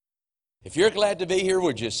If you're glad to be here,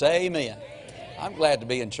 would you say amen? I'm glad to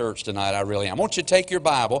be in church tonight. I really am. I want you to take your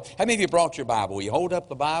Bible. How many of you brought your Bible? Will you hold up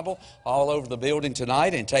the Bible all over the building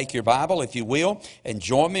tonight and take your Bible, if you will, and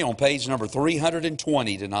join me on page number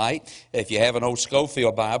 320 tonight, if you have an old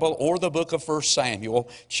Schofield Bible, or the book of 1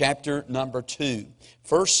 Samuel, chapter number 2.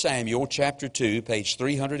 1 Samuel chapter 2, page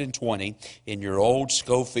 320 in your old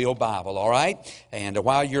Schofield Bible, all right? And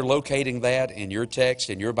while you're locating that in your text,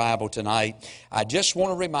 in your Bible tonight, I just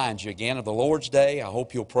want to remind you again of the Lord's Day. I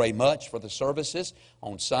hope you'll pray much for the services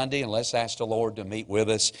on Sunday, and let's ask the Lord to meet with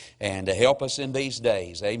us and to help us in these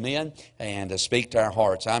days, amen, and to speak to our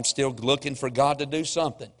hearts. I'm still looking for God to do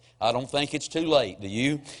something. I don't think it's too late, do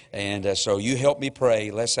you? And so you help me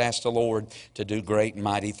pray. Let's ask the Lord to do great and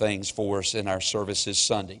mighty things for us in our services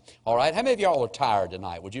Sunday. All right, how many of y'all are tired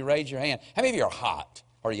tonight? Would you raise your hand? How many of you are hot?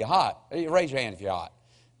 Are you hot? Raise your hand if you're hot.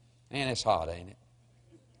 Man, it's hot, ain't it?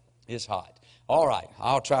 It's hot. All right,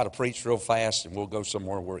 I'll try to preach real fast and we'll go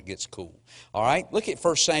somewhere where it gets cool. All right, look at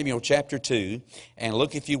 1 Samuel chapter 2 and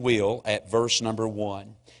look, if you will, at verse number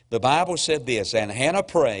 1. The Bible said this, "And Hannah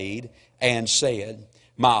prayed and said,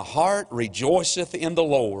 My heart rejoiceth in the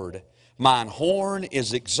Lord. Mine horn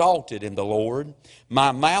is exalted in the Lord.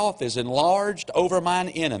 My mouth is enlarged over mine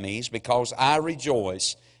enemies, because I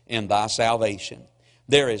rejoice in thy salvation.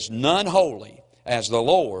 There is none holy as the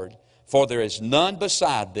Lord, for there is none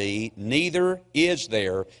beside thee, neither is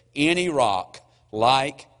there any rock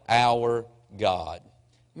like our God."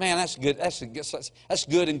 Man, that's good. That's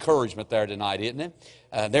good encouragement there tonight, isn't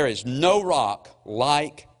it? There is no rock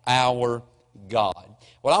like our God.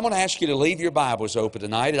 Well, I'm going to ask you to leave your Bibles open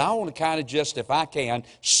tonight, and I want to kind of just, if I can,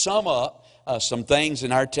 sum up some things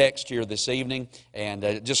in our text here this evening,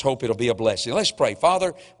 and just hope it'll be a blessing. Let's pray.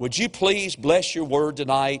 Father, would you please bless your word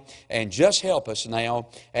tonight and just help us now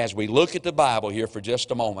as we look at the Bible here for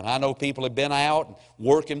just a moment. I know people have been out and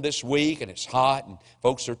working this week, and it's hot, and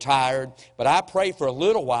folks are tired, but I pray for a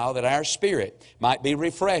little while that our spirit might be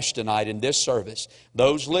refreshed tonight in this service.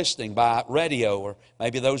 Those listening by radio, or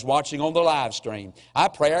maybe those watching on the live stream, I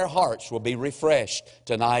pray our hearts will be refreshed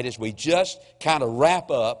tonight as we just kind of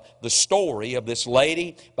wrap up the story of this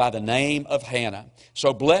lady by the name of Hannah.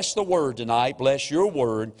 So bless the word tonight, bless your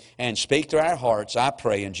word, and speak to our hearts, I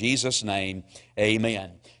pray in Jesus' name,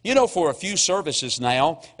 amen. You know, for a few services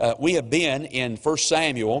now, we have been in 1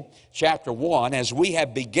 Samuel chapter 1 as we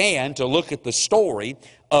have began to look at the story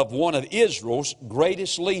of one of Israel's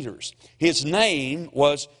greatest leaders. His name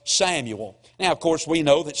was Samuel. Now, of course, we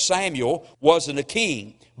know that Samuel wasn't a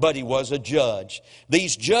king, but he was a judge.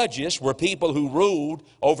 These judges were people who ruled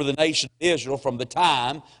over the nation of Israel from the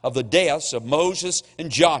time of the deaths of Moses and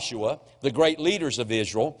Joshua, the great leaders of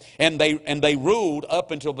Israel, and they ruled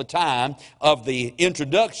up until the time of the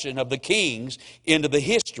introduction of the kings into the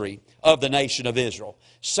history of the nation of Israel.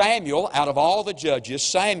 Samuel, out of all the judges,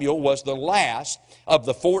 Samuel was the last of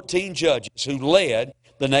the 14 judges who led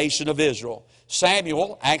the nation of Israel.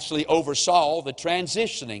 Samuel actually oversaw the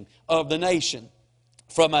transitioning of the nation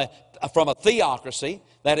from a theocracy,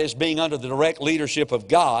 that is, being under the direct leadership of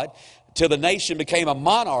God, till the nation became a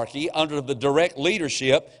monarchy under the direct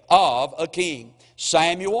leadership of a king.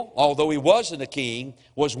 Samuel, although he wasn't a king,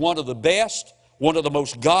 was one of the best, one of the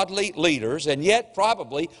most godly leaders, and yet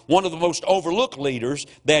probably one of the most overlooked leaders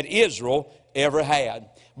that Israel ever had.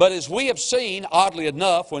 But as we have seen, oddly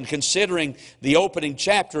enough, when considering the opening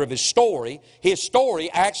chapter of his story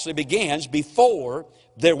actually begins before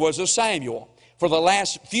there was a Samuel. For the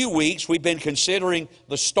last few weeks, we've been considering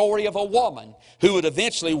the story of a woman who would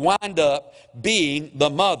eventually wind up being the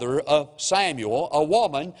mother of Samuel, a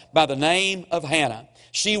woman by the name of Hannah.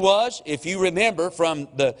 She was, if you remember from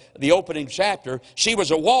the opening chapter, she was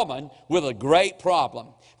a woman with a great problem.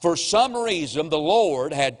 For some reason, the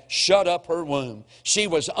Lord had shut up her womb. She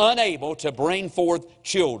was unable to bring forth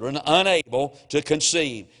children, unable to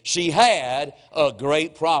conceive. She had a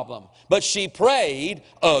great problem. But she prayed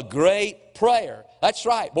a great prayer. That's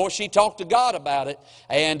right. Boy, she talked to God about it.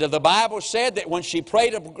 And the Bible said that when she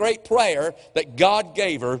prayed a great prayer, that God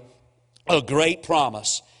gave her a great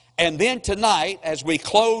promise. And then tonight, as we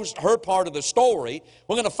close her part of the story,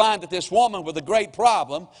 we're going to find that this woman with a great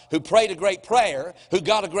problem, who prayed a great prayer, who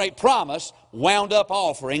got a great promise, wound up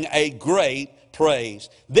offering a great praise.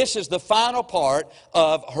 This is the final part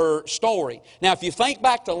of her story. Now, if you think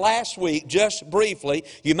back to last week, just briefly,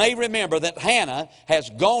 you may remember that Hannah has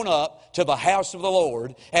gone up to the house of the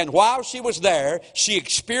Lord, and while she was there, she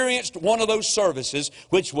experienced one of those services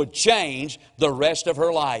which would change the rest of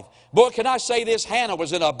her life. Boy, can I say this? Hannah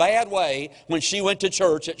was in a bad way when she went to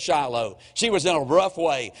church at Shiloh. She was in a rough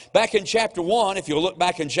way. Back in chapter 1, if you'll look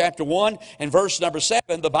back in chapter 1 and verse number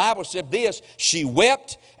 7, the Bible said this: she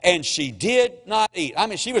wept and she did not eat. I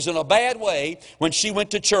mean, she was in a bad way when she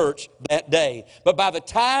went to church that day. But by the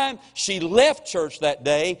time she left church that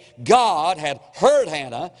day, God had heard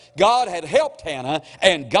Hannah, God had helped Hannah,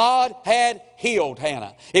 and God had healed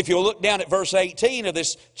Hannah. If you'll look down at verse 18 of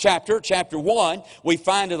this chapter, chapter 1, we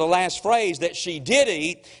find in the last phrase that she did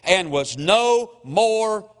eat and was no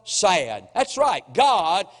more sad. That's right.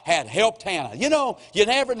 God had helped Hannah. You know, you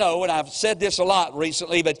never know, and I've said this a lot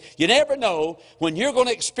recently, but you never know when you're going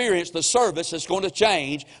to experience the service that's going to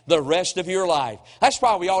change the rest of your life. That's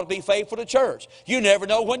why we ought to be faithful to church. You never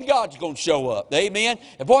know when God's going to show up. Amen?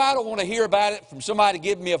 And boy, I don't want to hear about it from somebody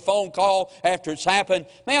giving me a phone call after it's happened.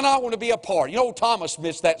 Man, I want to be a part. You know, Thomas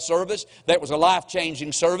missed that service. That was a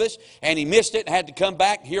life-changing service, and he missed it and had to come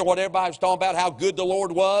back and hear what everybody was talking about, how good the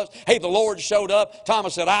Lord was. Hey, the Lord showed up.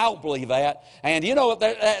 Thomas said, I don't believe that. And you know,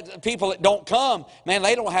 people that don't come, man,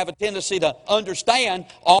 they don't have a tendency to understand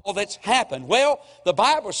all that's happened. Well, the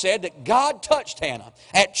Bible said that God touched Hannah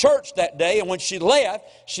at church that day, and when she left,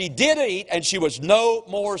 she did eat and she was no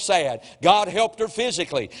more sad. God helped her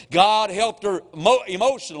physically, God helped her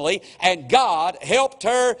emotionally, and God helped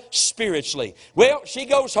her spiritually. Well, she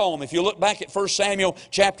goes home. If you look back at 1 Samuel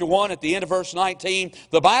chapter 1 at the end of verse 19,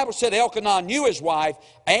 the Bible said Elkanah knew his wife,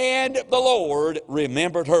 and the Lord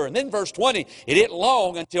remembered her. And then verse 20, it isn't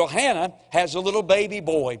long until Hannah has a little baby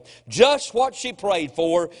boy. Just what she prayed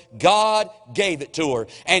for, God gave it to her.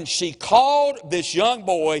 And she called this young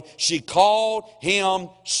boy, she called him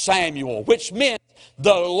Samuel, which meant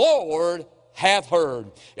the Lord hath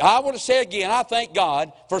heard. I want to say again, I thank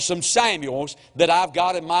God for some Samuels that I've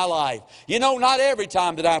got in my life. You know, not every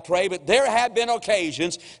time that I pray, but there have been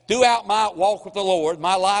occasions throughout my walk with the Lord,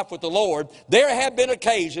 my life with the Lord, there have been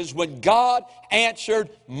occasions when God answered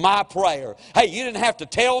my prayer. Hey, you didn't have to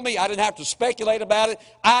tell me. I didn't have to speculate about it.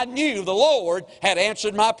 I knew the Lord had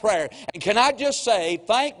answered my prayer. And can I just say,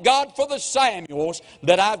 thank God for the Samuels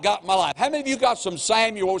that I've got in my life. How many of you got some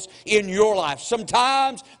Samuels in your life?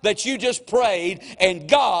 Sometimes that you just prayed and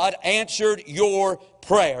God answered your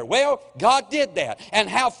prayer. Well, God did that. And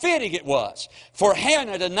how fitting it was for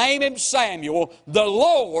Hannah to name him Samuel, the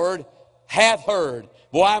Lord hath heard.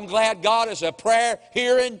 Boy, I'm glad God is a prayer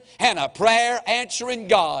hearing and a prayer answering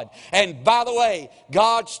God. And by the way,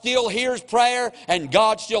 God still hears prayer and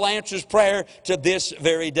God still answers prayer to this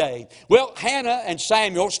very day. Well, Hannah and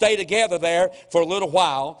Samuel stay together there for a little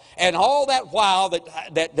while. And all that while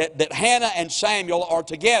that Hannah and Samuel are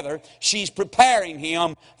together, she's preparing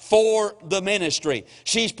him for the ministry.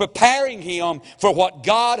 She's preparing him for what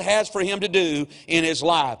God has for him to do in his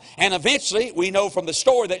life. And eventually, we know from the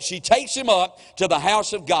story that she takes him up to the house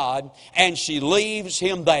of God and she leaves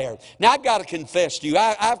him there. Now, I've got to confess to you,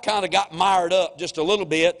 I've kind of got mired up just a little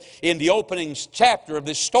bit in the opening chapter of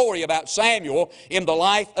this story about Samuel in the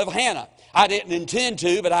life of Hannah. I didn't intend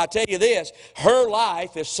to, but I tell you this, her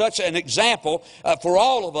life is such an example for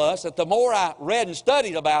all of us that the more I read and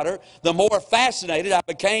studied about her, the more fascinated I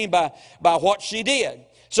became by what she did.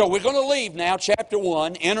 So we're going to leave now chapter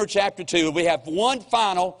 1, enter chapter 2. We have one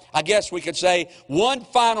final, I guess we could say, one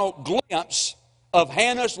final glimpse of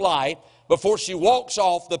Hannah's life before she walks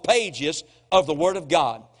off the pages of the Word of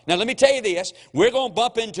God. Now, let me tell you this. We're going to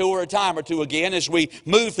bump into her a time or two again as we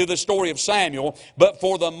move through the story of Samuel. But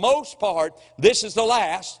for the most part, this is the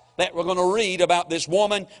last that we're going to read about this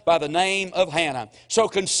woman by the name of Hannah. So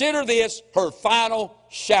consider this her final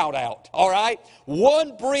shout out. All right?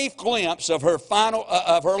 One brief glimpse of her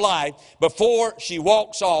life before she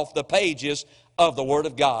walks off the pages of the Word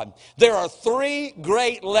of God. There are three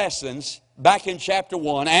great lessons back in chapter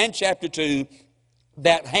 1 and chapter 2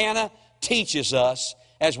 that Hannah teaches us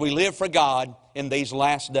as we live for God in these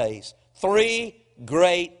last days. Three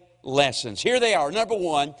great lessons. Here they are. Number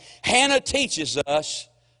one, Hannah teaches us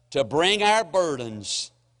to bring our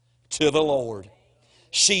burdens to the Lord.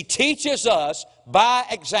 She teaches us by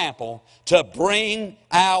example to bring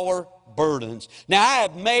our burdens. Now, I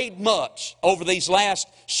have made much over these last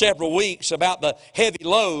several weeks about the heavy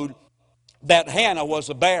load that Hannah was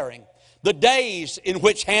bearing. The days in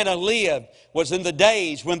which Hannah lived was in the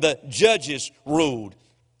days when the judges ruled.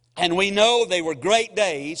 And we know they were great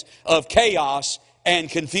days of chaos and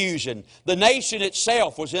confusion. The nation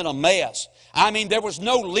itself was in a mess. I mean, there was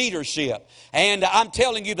no leadership. And I'm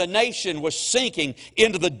telling you, the nation was sinking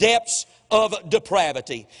into the depths of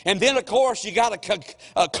depravity. And then, of course, you got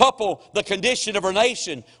to couple the condition of her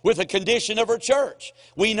nation with the condition of her church.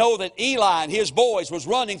 We know that Eli and his boys was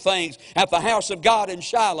running things at the house of God in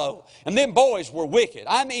Shiloh. And them boys were wicked.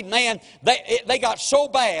 I mean, man, they got so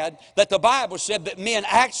bad that the Bible said that men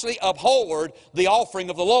actually abhorred the offering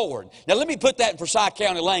of the Lord. Now, let me put that in Forsyth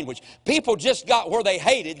County language. People just got where they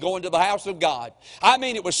hated going to the house of God. I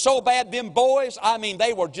mean, it was so bad, them boys, I mean,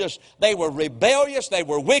 they were rebellious, they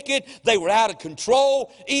were wicked, they were out of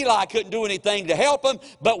control. Eli couldn't do anything to help them,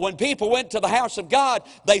 but when people went to the house of God,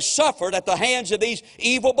 they suffered at the hands of these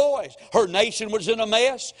evil boys. Her nation was in a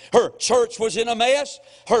mess. Her church was in a mess.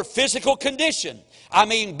 Her physical condition, I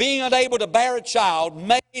mean, being unable to bear a child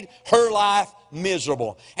made her life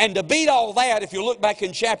miserable. And to beat all that, if you look back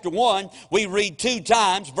in chapter 1, we read 2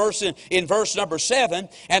 times, in verse number 7,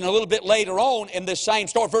 and a little bit later on in this same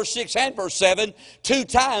story, verse 6 and verse 7, 2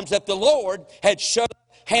 times that the Lord had shut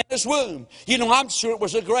Hannah's womb. You know, I'm sure it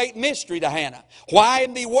was a great mystery to Hannah. Why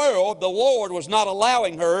in the world the Lord was not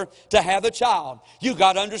allowing her to have a child? You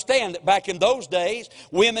got to understand that back in those days,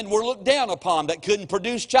 women were looked down upon that couldn't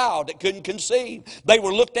produce child, that couldn't conceive. They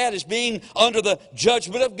were looked at as being under the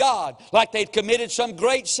judgment of God, like they'd committed some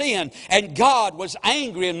great sin. And God was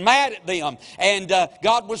angry and mad at them. And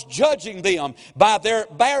God was judging them by their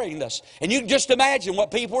barrenness. And you can just imagine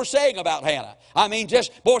what people were saying about Hannah. I mean,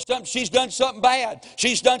 she's done something bad.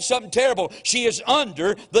 She's done something terrible. She is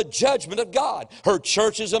under the judgment of God. Her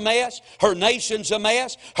church is a mess. Her nation's a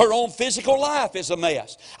mess. Her own physical life is a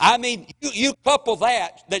mess. I mean, you couple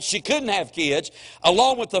that she couldn't have kids,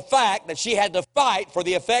 along with the fact that she had to fight for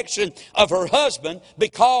the affection of her husband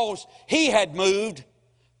because he had moved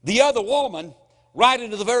the other woman right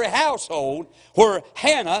into the very household where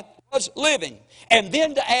Hannah was living. And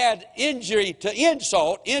then to add injury to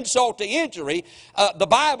insult, insult to injury, the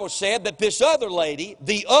Bible said that this other lady,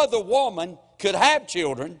 the other woman, could have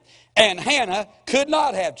children, and Hannah could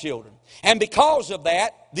not have children. And because of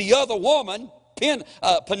that, the other woman,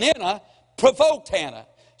 Peninnah, provoked Hannah.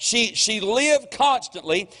 She lived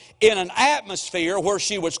constantly in an atmosphere where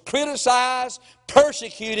she was criticized,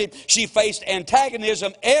 persecuted. She faced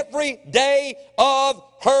antagonism every day of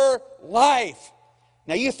her life.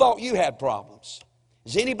 Now, you thought you had problems.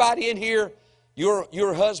 Is anybody in here,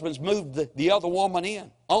 your husband's moved the other woman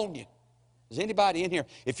in on you? Is anybody in here?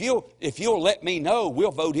 If you'll let me know,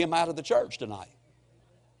 we'll vote him out of the church tonight.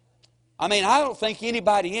 I mean, I don't think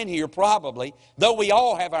anybody in here probably, though we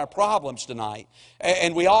all have our problems tonight,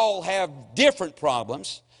 and we all have different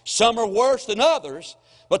problems. Some are worse than others,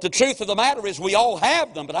 but the truth of the matter is we all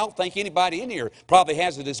have them, but I don't think anybody in here probably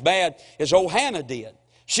has it as bad as old Hannah did.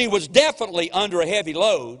 She was definitely under a heavy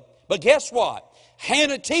load, but guess what?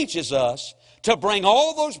 Hannah teaches us to bring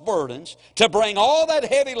all those burdens, to bring all that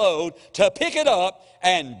heavy load, to pick it up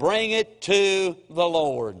and bring it to the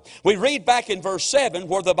Lord. We read back in verse 7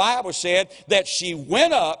 where the Bible said that she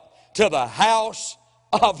went up to the house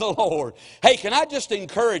of the Lord. Hey, can I just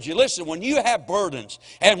encourage you, listen, when you have burdens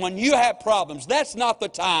and when you have problems, that's not the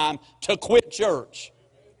time to quit church.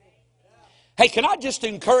 Hey, can I just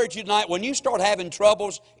encourage you tonight, when you start having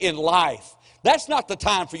troubles in life, that's not the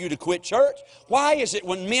time for you to quit church. Why is it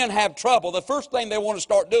when men have trouble, the first thing they want to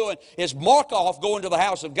start doing is mark off going to the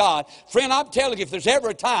house of God? Friend, I'm telling you, if there's ever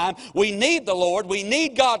a time we need the Lord, we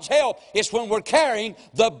need God's help, it's when we're carrying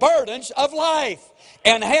the burdens of life.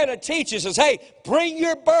 And Hannah teaches us, hey, bring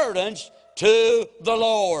your burdens to the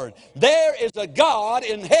Lord. There is a God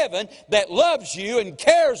in heaven that loves you and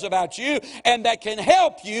cares about you and that can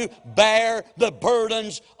help you bear the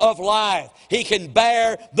burdens of life. He can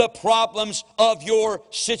bear the problems of your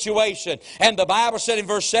situation. And the Bible said in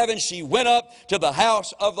verse 7, she went up to the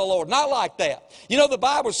house of the Lord. Not like that. You know, the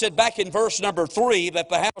Bible said back in verse number 3 that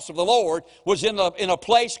the house of the Lord was in a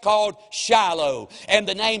place called Shiloh. And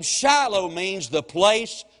the name Shiloh means the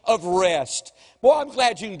place of rest. Boy, I'm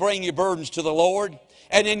glad you can bring your burdens to the Lord,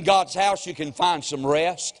 and in God's house you can find some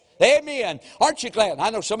rest. Amen. Aren't you glad? I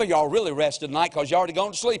know some of y'all really rested tonight because you already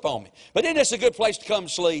gone to sleep on me. But isn't this a good place to come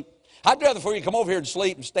sleep? I'd rather for you to come over here and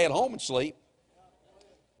sleep and stay at home and sleep.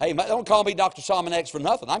 Hey, don't call me Dr. Solomon X for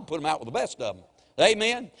nothing. I can put them out with the best of them.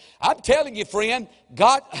 Amen. I'm telling you, friend,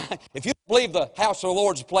 God, if you believe the house of the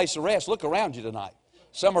Lord is a place of rest, look around you tonight.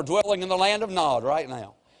 Some are dwelling in the land of Nod right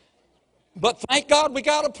now. But thank God we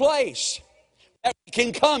got a place that we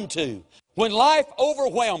can come to when life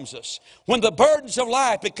overwhelms us, when the burdens of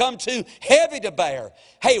life become too heavy to bear.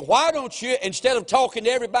 Hey, why don't you, instead of talking to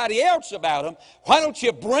everybody else about them, why don't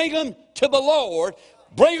you bring them to the Lord?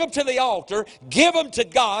 bring them to the altar, give them to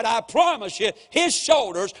God. I promise you, His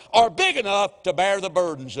shoulders are big enough to bear the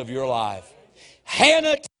burdens of your life.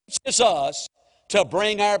 Hannah teaches us to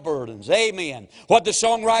bring our burdens. Amen. What the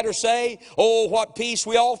songwriters say, oh, what peace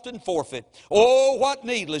we often forfeit. Oh, what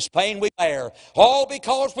needless pain we bear. All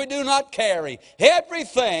because we do not carry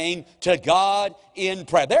everything to God in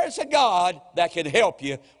prayer. There's a God that can help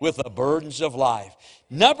you with the burdens of life.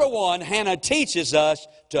 Number one, Hannah teaches us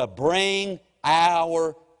to bring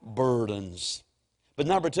our burdens. But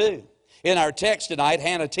number two, in our text tonight,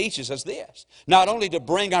 Hannah teaches us this. Not only to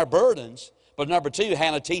bring our burdens, but number two,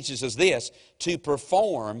 Hannah teaches us this, to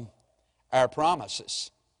perform our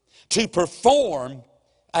promises. To perform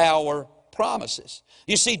our promises.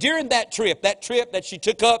 You see, during that trip that she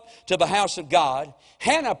took up to the house of God,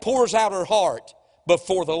 Hannah pours out her heart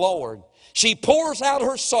before the Lord. She pours out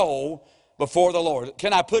her soul before the Lord.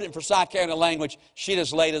 Can I put it in Forsyth County language? She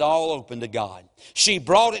just laid it all open to God. She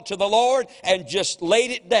brought it to the Lord and just laid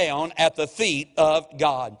it down at the feet of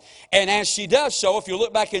God. And as she does so, if you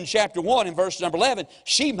look back in chapter 1 and verse number 11,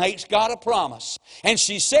 she makes God a promise. And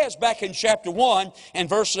she says back in chapter 1 and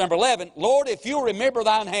verse number 11, Lord, if you'll remember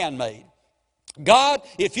thine handmaid, God,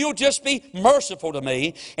 if you'll just be merciful to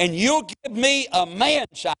me and you'll give me a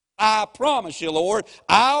man-child, I promise you, Lord,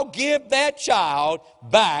 I'll give that child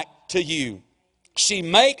back to you. She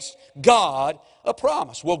makes God a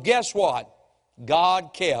promise. Well, guess what?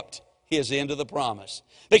 God kept His end of the promise.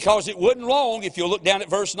 Because it wasn't long, if you look down at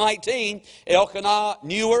verse 19, Elkanah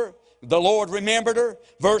knew her, the Lord remembered her.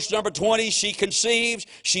 Verse number 20, she conceives,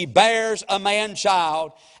 she bears a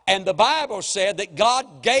man-child. And the Bible said that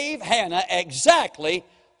God gave Hannah exactly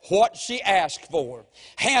what she asked for.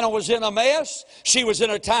 Hannah was in a mess. She was in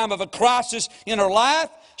a time of a crisis in her life.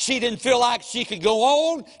 She didn't feel like she could go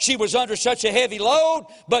on. She was under such a heavy load,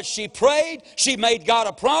 but she prayed. She made God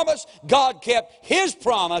a promise. God kept His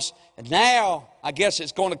promise. And now, I guess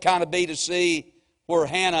it's going to kind of be to see where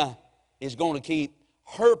Hannah is going to keep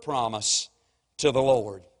her promise to the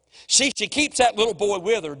Lord. See, she keeps that little boy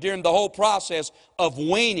with her during the whole process of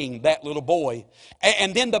weaning that little boy.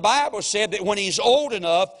 And then the Bible said that when he's old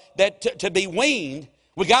enough that to be weaned,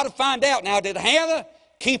 we got to find out now, did Hannah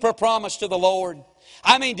keep her promise to the Lord?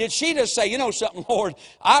 I mean, did she just say, you know something, Lord,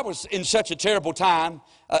 I was in such a terrible time,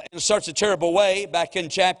 in such a terrible way, back in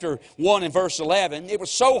chapter 1 and verse 11. It was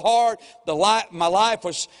so hard. My life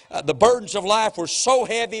was, the burdens of life were so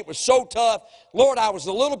heavy. It was so tough. Lord, I was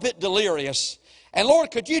a little bit delirious. And Lord,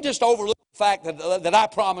 could you just overlook the fact that I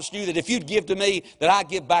promised you that if you'd give to me, that I'd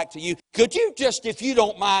give back to you? Could you just, if you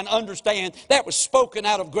don't mind, understand that was spoken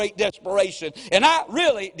out of great desperation? And I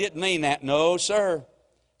really didn't mean that. No, sir.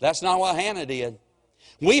 That's not what Hannah did.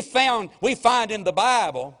 We find in the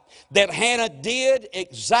Bible that Hannah did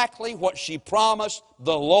exactly what she promised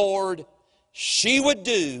the Lord she would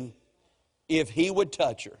do if He would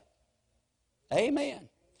touch her. Amen.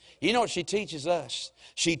 You know what she teaches us?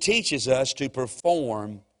 She teaches us to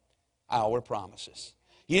perform our promises.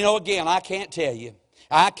 You know, again, I can't tell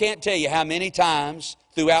you how many times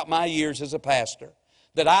throughout my years as a pastor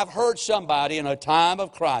that I've heard somebody in a time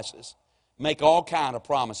of crisis make all kind of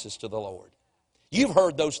promises to the Lord. You've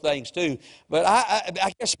heard those things too. But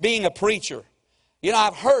I guess being a preacher, you know,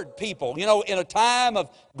 I've heard people, you know, in a time of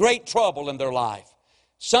great trouble in their life,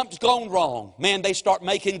 something's gone wrong. Man, they start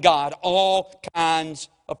making God all kinds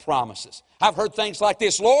of promises. I've heard things like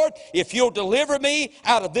this, Lord, if you'll deliver me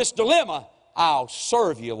out of this dilemma, I'll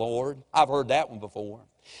serve you, Lord. I've heard that one before.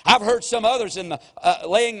 I've heard some others in the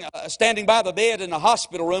standing by the bed in the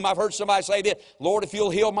hospital room. I've heard somebody say this, Lord, if you'll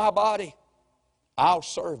heal my body, I'll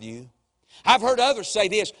serve you. I've heard others say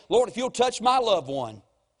this, Lord, if you'll touch my loved one,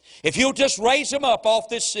 if you'll just raise them up off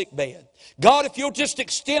this sick bed, God, if you'll just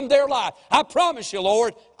extend their life, I promise you,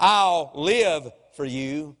 Lord, I'll live for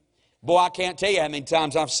you. Boy, I can't tell you how many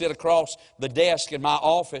times I've sit across the desk in my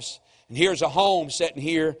office, and here's a home sitting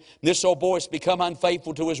here, and this old boy's become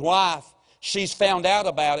unfaithful to his wife. She's found out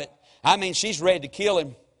about it. I mean, she's ready to kill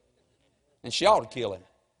him, and she ought to kill him.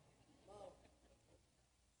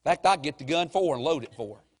 In fact, I'd get the gun for her and load it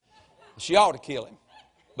for her. She ought to kill him.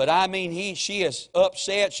 But I mean, she is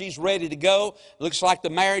upset. She's ready to go. Looks like the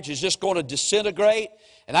marriage is just going to disintegrate.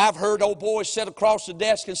 And I've heard old boys sit across the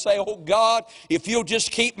desk and say, oh God, if you'll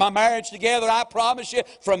just keep my marriage together, I promise you,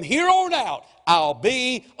 from here on out, I'll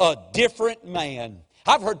be a different man.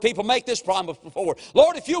 I've heard people make this promise before.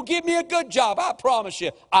 Lord, if you'll give me a good job, I promise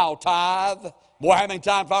you, I'll tithe. Boy, how many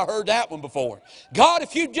times have I heard that one before? God,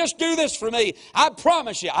 if you just do this for me, I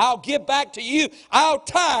promise you, I'll give back to you. I'll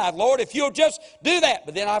tithe, Lord, if you'll just do that.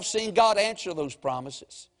 But then I've seen God answer those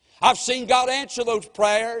promises. I've seen God answer those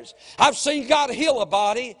prayers. I've seen God heal a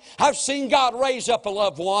body. I've seen God raise up a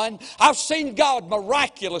loved one. I've seen God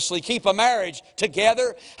miraculously keep a marriage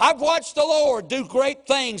together. I've watched the Lord do great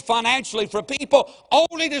things financially for people,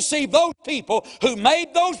 only to see those people who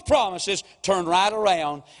made those promises turn right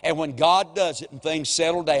around. And when God does it and things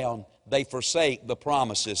settle down, they forsake the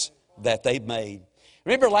promises that they've made.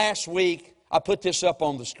 Remember last week, I put this up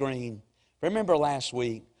on the screen. Remember last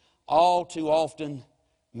week, all too often,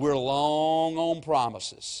 we're long on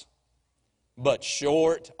promises, but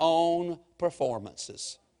short on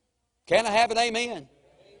performances. Can I have an amen?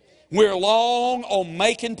 We're long on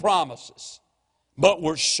making promises, but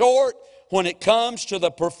we're short when it comes to the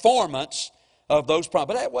performance of those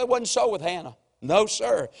promises. But that wasn't so with Hannah. No,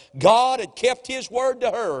 sir. God had kept His word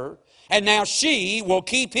to her, and now she will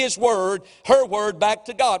keep His word, her word back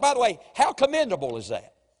to God. By the way, how commendable is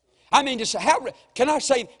that? I mean, just can I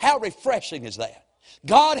say, how refreshing is that?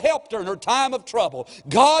 God helped her in her time of trouble.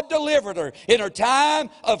 God delivered her in her time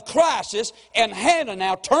of crisis. And Hannah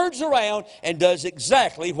now turns around and does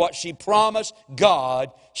exactly what she promised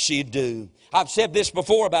God she'd do. I've said this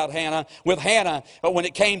before about Hannah. With Hannah, when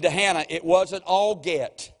it came to Hannah, it wasn't all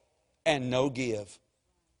get and no give.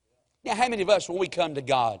 Now, how many of us, when we come to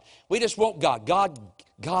God, we just want God?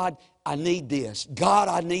 God, I need this. God,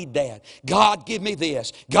 I need that. God, give me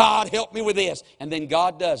this. God, help me with this. And then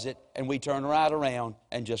God does it, and we turn right around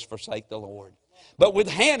and just forsake the Lord. But with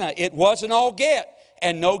Hannah, it wasn't all get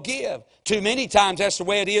and no give. Too many times that's the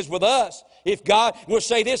way it is with us. If God will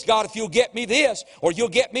say this, God, if you'll get me this, or you'll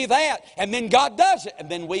get me that, and then God does it, and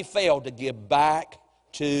then we fail to give back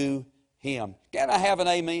to Him. Can I have an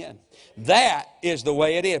amen? That is the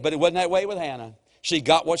way it is. But it wasn't that way with Hannah. She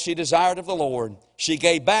got what she desired of the Lord. She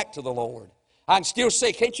gave back to the Lord. I can still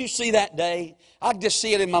see, can't you see that day? I can just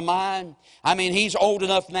see it in my mind. I mean, he's old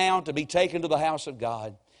enough now to be taken to the house of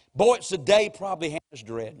God. Boy, it's a day probably Hannah's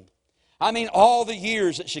dreading. I mean, all the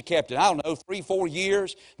years that she kept it. I don't know, 3-4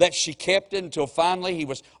 years that she kept it until finally he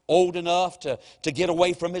was old enough to get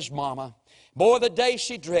away from his mama. Boy, the day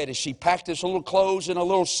she dreaded. She packed his little clothes in a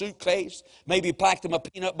little suitcase. Maybe packed him a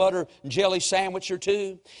peanut butter and jelly sandwich or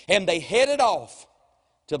two. And they headed off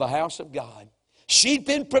to the house of God. She'd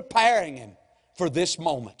been preparing him for this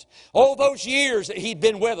moment. All those years that he'd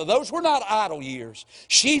been with her, those were not idle years.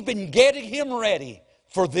 She'd been getting him ready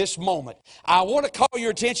for this moment. I want to call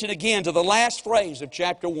your attention again to the last phrase of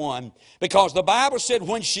chapter 1, because the Bible said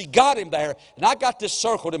when she got him there, and I got this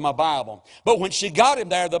circled in my Bible, but when she got him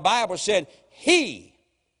there, the Bible said, he,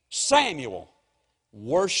 Samuel,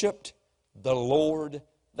 worshiped the Lord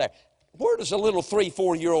there. Where does a little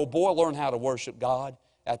 3-4-year-old boy learn how to worship God?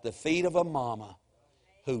 At the feet of a mama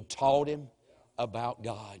who taught him about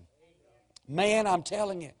God. Man, I'm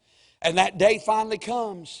telling you. And that day finally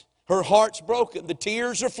comes. Her heart's broken. The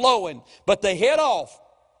tears are flowing. But they head off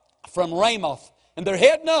from Ramoth. And they're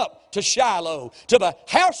heading up to Shiloh, to the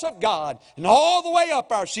house of God. And all the way up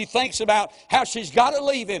there, she thinks about how she's got to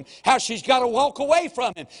leave him, how she's got to walk away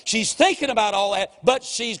from him. She's thinking about all that, but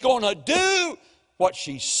she's going to do what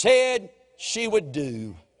she said she would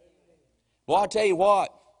do. Well, I tell you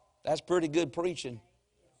what, that's pretty good preaching.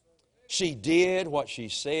 She did what she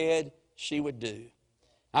said she would do.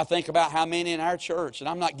 I think about how many in our church, and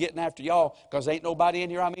I'm not getting after y'all because ain't nobody in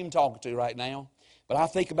here I'm even talking to right now. But I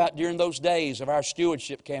think about during those days of our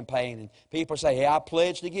stewardship campaign, and people say, hey, I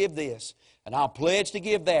pledge to give this, and I'll pledge to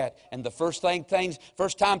give that. And the first time things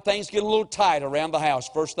get a little tight around the house,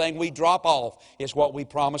 first thing we drop off is what we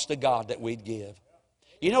promised to God that we'd give.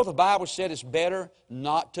 You know, the Bible said it's better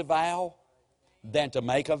not to vow than to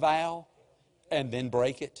make a vow and then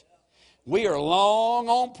break it. We are long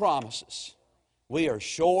on promises. We are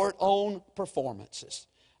short on performances.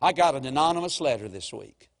 I got an anonymous letter this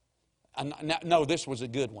week. No, this was a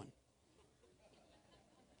good one.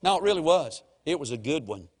 No, it really was. It was a good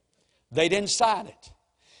one. They didn't sign it.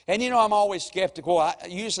 And you know, I'm always skeptical.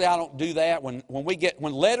 Usually I don't do that. When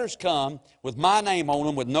letters come with my name on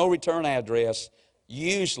them with no return address,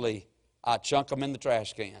 usually I chunk them in the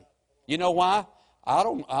trash can. You know why? I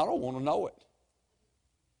don't want to know it.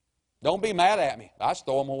 Don't be mad at me. I just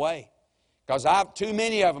throw them away. Because too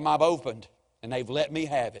many of them I've opened, and they've let me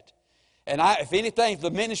have it. And if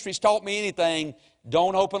the ministry's taught me anything,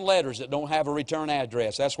 don't open letters that don't have a return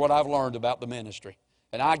address. That's what I've learned about the ministry.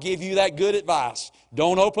 And I give you that good advice.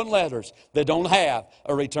 Don't open letters that don't have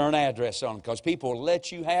a return address on them, because people will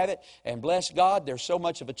let you have it, and bless God, there's so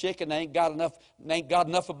much of a chicken, they ain't got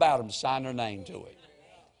enough about them to sign their name to it.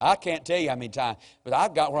 I can't tell you how many times, but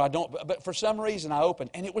I've got where I don't, but for some reason I opened,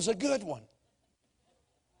 and it was a good one.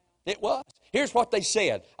 It was. Here's what they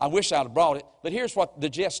said. I wish I'd have brought it, but here's what the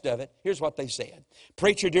gist of it. Here's what they said.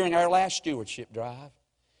 Preacher, during our last stewardship drive,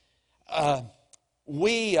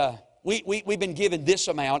 we've been given this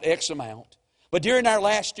amount, X amount. But during our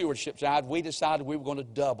last stewardship drive, we decided we were going to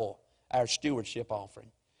double our stewardship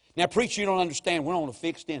offering. Now, preacher, you don't understand. We're on a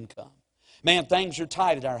fixed income. Man, things are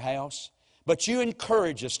tight at our house. But you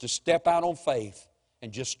encourage us to step out on faith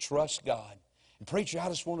and just trust God. And preacher, I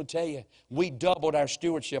just want to tell you, we doubled our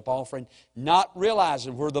stewardship offering, not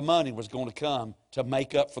realizing where the money was going to come to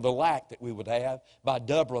make up for the lack that we would have by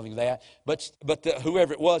doubling that. But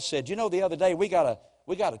whoever it was said, you know, the other day we got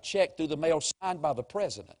a check through the mail signed by the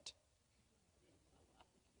president.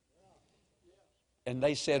 And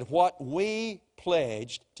they said what we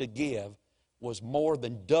pledged to give was more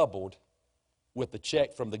than doubled with the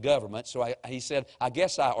check from the government. So he said,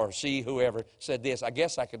 or she, whoever said this, I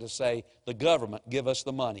guess I could just say, the government give us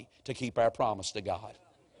the money to keep our promise to God.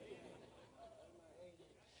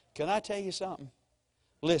 Can I tell you something?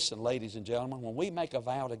 Listen, ladies and gentlemen, when we make a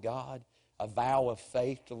vow to God, a vow of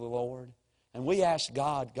faith to the Lord, and we ask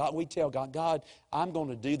God, we tell God, I'm going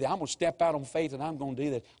to do that. I'm going to step out on faith and I'm going to do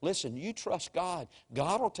that. Listen, you trust God.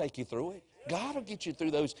 God will take you through it. God will get you through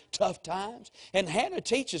those tough times. And Hannah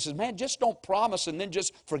teaches us, man, just don't promise and then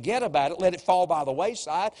just forget about it. Let it fall by the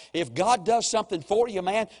wayside. If God does something for you,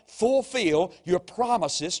 man, fulfill your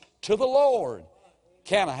promises to the Lord.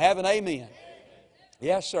 Can I have an amen?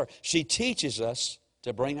 Yes, sir. She teaches us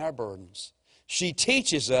to bring our burdens. She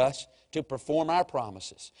teaches us to perform our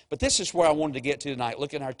promises. But this is where I wanted to get to tonight.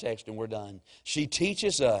 Look in our text and we're done. She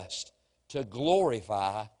teaches us to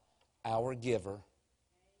glorify our giver.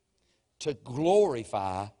 To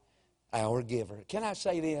glorify our giver. Can I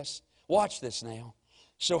say this? Watch this now.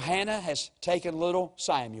 So Hannah has taken little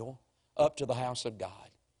Samuel up to the house of God.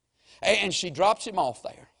 And she drops him off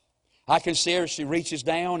there. I can see her, she reaches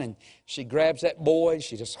down and she grabs that boy.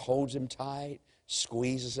 She just holds him tight,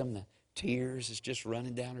 squeezes him. The tears is just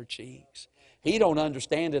running down her cheeks. He don't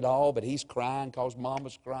understand it all, but he's crying because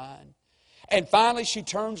Mama's crying. And finally she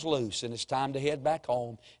turns loose and it's time to head back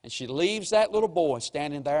home. And she leaves that little boy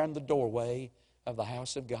standing there in the doorway of the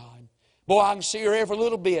house of God. Boy, I can see her every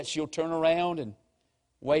little bit. She'll turn around and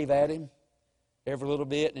wave at him every little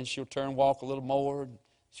bit. And then she'll turn, walk a little more. And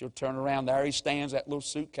she'll turn around. There he stands, that little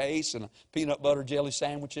suitcase and a peanut butter jelly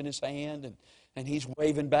sandwich in his hand. And he's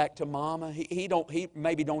waving back to Mama. He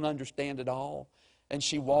maybe don't understand it all. And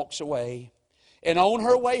she walks away. And on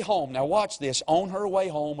her way home, now watch this, on her way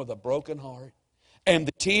home with a broken heart and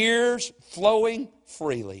the tears flowing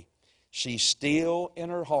freely, she still in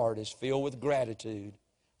her heart is filled with gratitude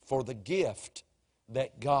for the gift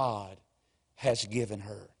that God has given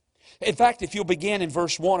her. In fact, if you'll begin in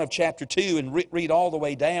verse 1 of chapter 2 and read all the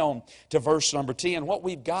way down to verse number 10, what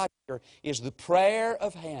we've got here is the prayer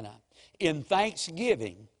of Hannah in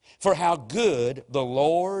thanksgiving for how good the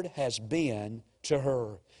Lord has been to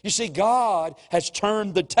her. You see, God has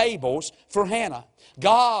turned the tables for Hannah.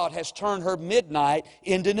 God has turned her midnight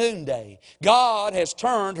into noonday. God has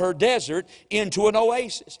turned her desert into an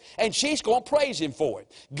oasis. And she's going to praise Him for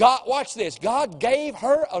it. God, watch this. God gave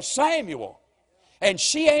her a Samuel. And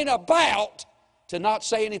she ain't about to not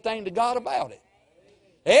say anything to God about it.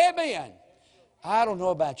 Amen. I don't know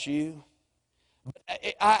about you.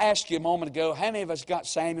 I asked you a moment ago, how many of us got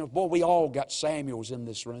Samuels? Boy, we all got Samuels in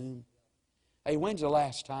this room. Hey, when's the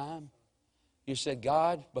last time you said,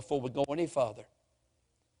 God, before we go any further,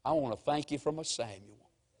 I want to thank you for my Samuel.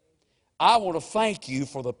 I want to thank you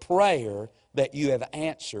for the prayer that you have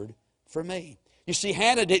answered for me. You see,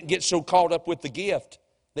 Hannah didn't get so caught up with the gift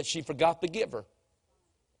that she forgot the giver.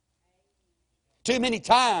 Too many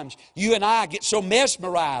times you and I get so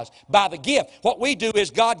mesmerized by the gift. What we do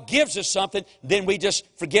is God gives us something, then we just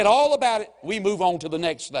forget all about it. We move on to the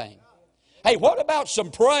next thing. Hey, what about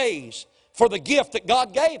some praise for the gift that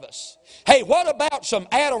God gave us? Hey, what about some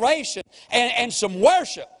adoration and some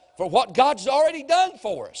worship for what God's already done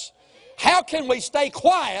for us? How can we stay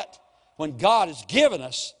quiet when God has given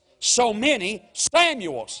us so many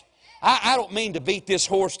Samuels? I don't mean to beat this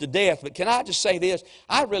horse to death, but can I just say this?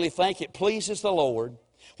 I really think it pleases the Lord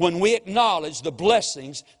when we acknowledge the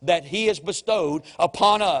blessings that He has bestowed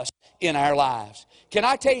upon us in our lives. Can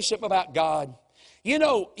I tell you something about God? You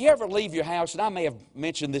know, you ever leave your house, and I may have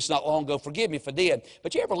mentioned this not long ago, forgive me if I did,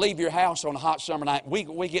 but you ever leave your house on a hot summer night?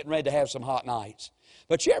 We're getting ready to have some hot nights.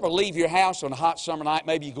 But you ever leave your house on a hot summer night,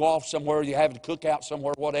 maybe you go off somewhere, you're having to cook out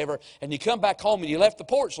somewhere, whatever, and you come back home and you left the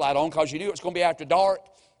porch light on because you knew it was going to be after dark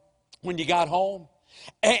when you got home.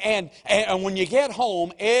 And when you get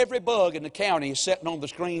home, every bug in the county is sitting on the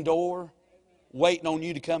screen door waiting on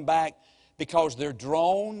you to come back because they're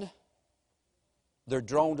drawn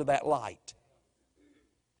to that light.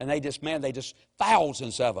 And they just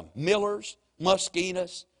thousands of them. Millers,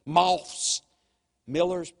 mosquitoes, moths,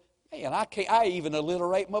 millers. Man, I even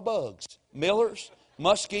alliterate my bugs. Millers,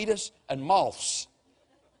 mosquitoes, and moths.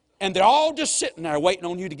 And they're all just sitting there waiting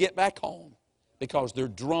on you to get back home because they're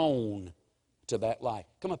drawn to that life.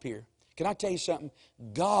 Come up here. Can I tell you something?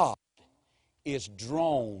 God is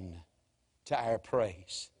drawn to our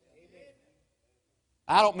praise.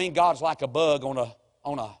 I don't mean God's like a bug on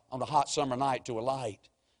a hot summer night to a light.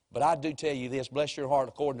 But I do tell you this, bless your heart,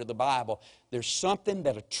 according to the Bible, there's something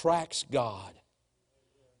that attracts God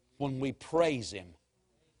when we praise Him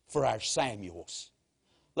for our Samuels.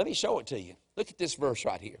 Let me show it to you. Look at this verse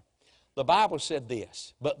right here. The Bible said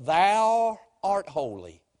this, but thou art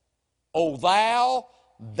holy, O thou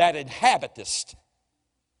that inhabitest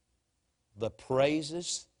the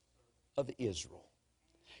praises of Israel.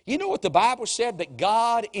 You know what the Bible said? That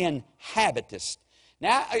God inhabitest.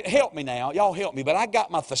 Now, help me now. Y'all help me. But I got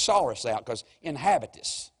my thesaurus out because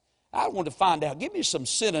inhabitus. I want to find out. Give me some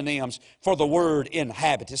synonyms for the word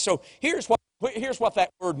inhabitus. So here's what that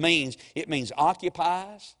word means. It means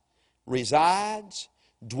occupies, resides,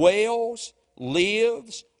 dwells,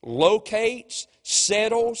 lives, locates,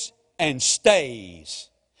 settles, and stays.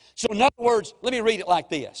 So in other words, let me read it like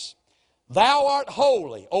this. Thou art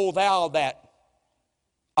holy, O thou that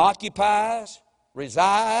occupies,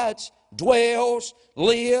 resides, dwells,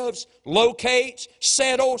 lives, locates,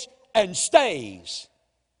 settles, and stays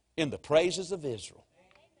in the praises of Israel.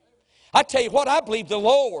 I tell you what, I believe the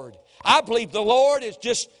Lord is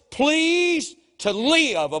just pleased to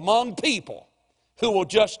live among people who will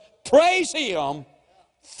just praise Him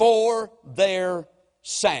for their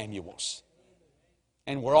Samuels.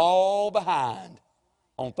 And we're all behind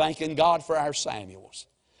on thanking God for our Samuels.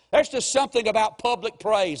 There's just something about public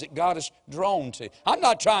praise that God is drawn to. I'm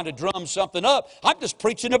not trying to drum something up. I'm just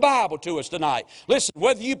preaching the Bible to us tonight. Listen,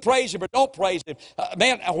 whether you praise Him or don't praise Him,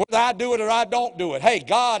 man, whether I do it or I don't do it, hey,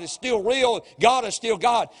 God is still real. God is still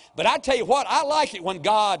God. But I tell you what, I like it when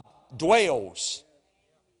God dwells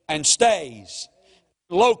and stays,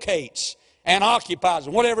 locates and occupies,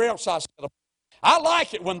 and whatever else I said. I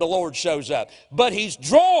like it when the Lord shows up. But He's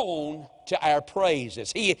drawn to our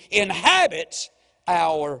praises. He inhabits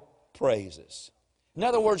our praises. In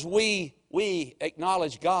other words, we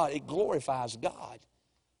acknowledge God. It glorifies God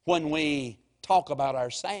when we talk about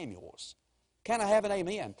our Samuels. Can I have an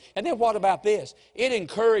amen? And then what about this? It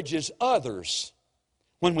encourages others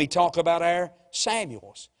when we talk about our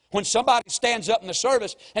Samuels. When somebody stands up in the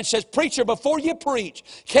service and says, preacher, before you preach,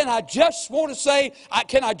 I want to say,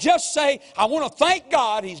 I want to thank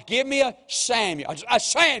God He's given me a Samuel. A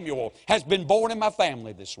Samuel has been born in my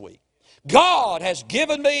family this week. God has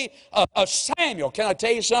given me a Samuel. Can I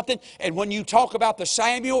tell you something? And when you talk about the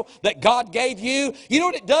Samuel that God gave you, you know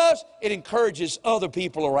what it does? It encourages other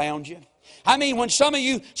people around you. I mean, when some of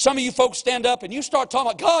you folks stand up and you start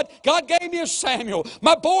talking about God gave me a Samuel.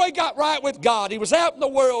 My boy got right with God. He was out in the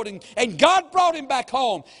world and God brought him back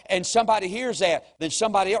home. And somebody hears that. Then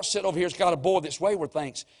somebody else sitting over here has got a boy that's wayward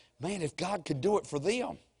thinks, man, if God could do it for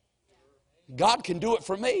them, God can do it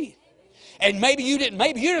for me. And maybe you didn't.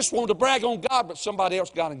 Maybe you just wanted to brag on God, but somebody else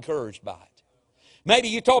got encouraged by it. Maybe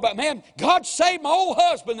you talk about, man, God saved my old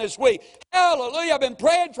husband this week. Hallelujah, I've been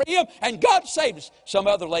praying for him, and God saved us. Some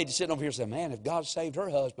other lady sitting over here said, man, if God saved her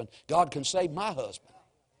husband, God can save my husband.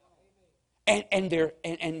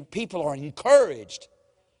 And people are encouraged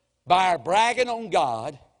by our bragging on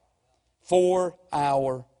God for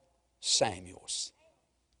our Samuels.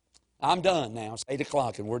 I'm done now. It's 8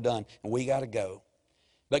 o'clock, and we're done, and we got to go.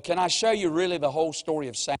 But can I show you really the whole story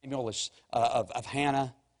of Samuel, of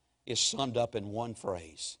Hannah, is summed up in one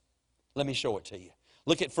phrase. Let me show it to you.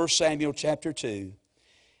 Look at 1 Samuel chapter 2,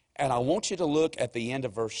 and I want you to look at the end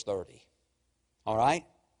of verse 30. All right?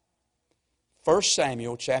 1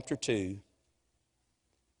 Samuel chapter 2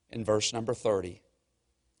 and verse number 30.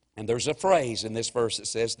 And there's a phrase in this verse that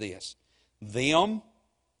says this, them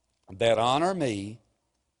that honor me,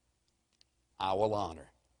 I will honor.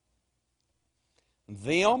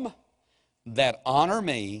 Them that honor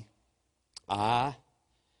me, I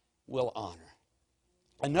will honor.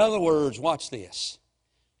 In other words, watch this.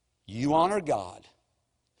 You honor God.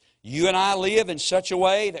 You and I live in such a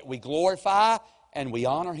way that we glorify and we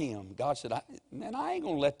honor Him. God said, I ain't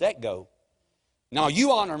going to let that go. Now,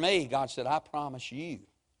 you honor me. God said, I promise you,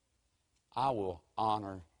 I will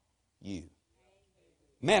honor you.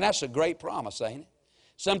 Man, that's a great promise, ain't it?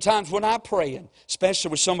 Sometimes when I'm praying,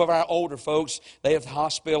 especially with some of our older folks, they have the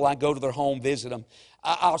hospital, I go to their home, visit them.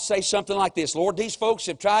 I'll say something like this, Lord, these folks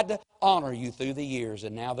have tried to honor you through the years,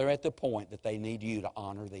 and now they're at the point that they need you to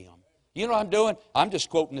honor them. You know what I'm doing? I'm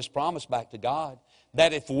just quoting this promise back to God.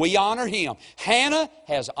 that if we honor Him, Hannah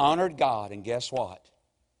has honored God, and guess what?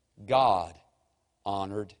 God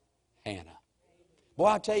honored Hannah. Boy,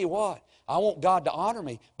 I tell you what, I want God to honor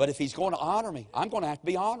me, but if He's going to honor me, I'm going to have to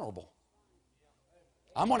be honorable.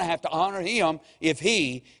 I'm going to have to honor Him if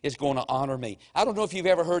He is going to honor me. I don't know if you've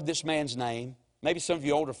ever heard this man's name. Maybe some of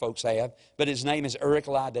you older folks have, but his name is Eric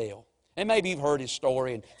Liddell. And maybe you've heard his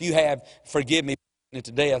story, and if you have, forgive me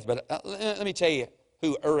to death, but let me tell you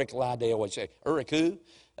who Eric Liddell was. Eric who?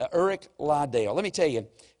 Eric Liddell. Let me tell you,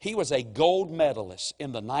 he was a gold medalist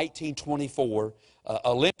in the 1924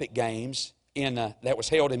 Olympic Games that was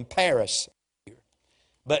held in Paris.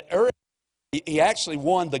 But Eric, he actually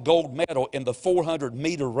won the gold medal in the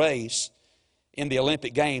 400-meter race in the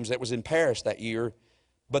Olympic Games that was in Paris that year.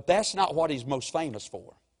 But that's not what he's most famous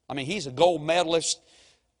for. I mean, he's a gold medalist,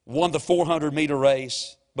 won the 400-meter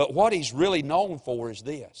race, but what he's really known for is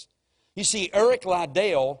this. You see, Eric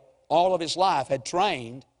Liddell, all of his life, had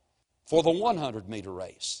trained for the 100-meter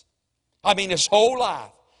race. I mean, his whole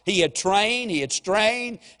life, he had trained, he had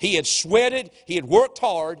strained, he had sweated, he had worked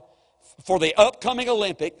hard for the upcoming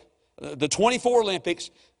Olympic, the 24 Olympics,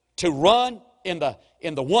 to run in the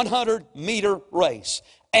 100-meter race.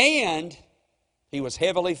 And he was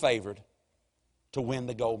heavily favored to win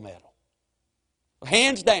the gold medal.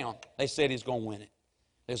 Hands down, they said he's going to win it.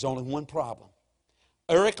 There's only one problem.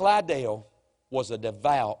 Eric Liddell was a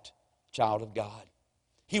devout child of God.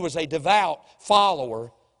 He was a devout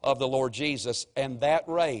follower of the Lord Jesus. And that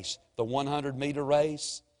race, the 100-meter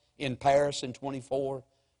race in Paris in 24,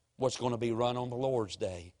 was going to be run on the Lord's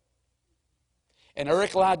Day. And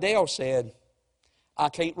Eric Liddell said, I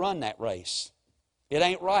can't run that race. It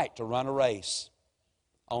ain't right to run a race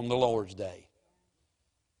on the Lord's Day.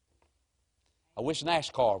 I wish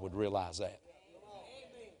NASCAR would realize that.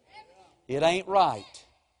 It ain't right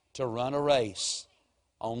to run a race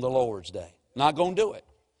on the Lord's Day. Not going to do it.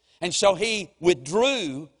 And so he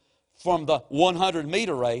withdrew from the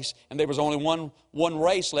 100-meter race, and there was only one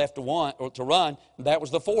race left to run, and that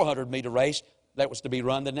was the 400-meter race that was to be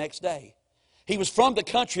run the next day. He was from the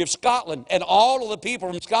country of Scotland, and all of the people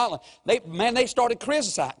from Scotland, they started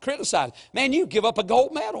criticizing. Man, you give up a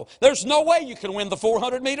gold medal. There's no way you can win the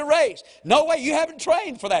 400-meter race. No way. You haven't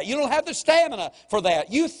trained for that. You don't have the stamina for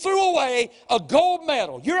that. You threw away a gold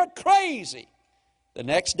medal. You're crazy. The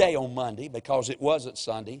next day on Monday, because it wasn't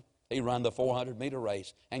Sunday, he ran the 400-meter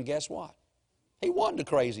race. And guess what? He won the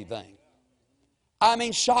crazy thing. I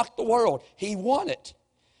mean, shocked the world. He won it.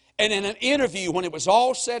 And in an interview, when it was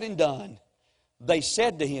all said and done, they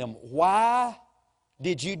said to him, why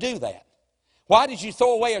did you do that? Why did you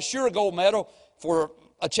throw away a sure gold medal for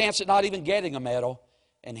a chance at not even getting a medal?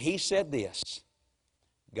 And he said this,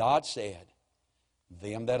 God said,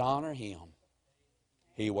 them that honor Him,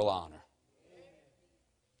 He will honor.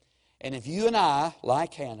 And if you and I,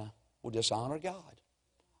 like Hannah, will just honor God,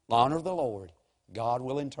 honor the Lord, God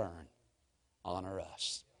will in turn honor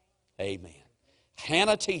us. Amen.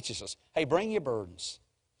 Hannah teaches us, hey, bring your burdens.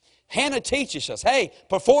 Hannah teaches us, hey,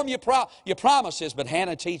 perform your promises, but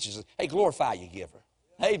Hannah teaches us, hey, glorify your giver.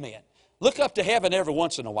 Amen. Look up to heaven every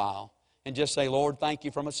once in a while and just say, Lord, thank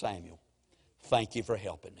you for my Samuel. Thank you for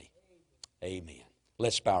helping me. Amen.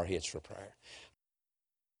 Let's bow our heads for prayer.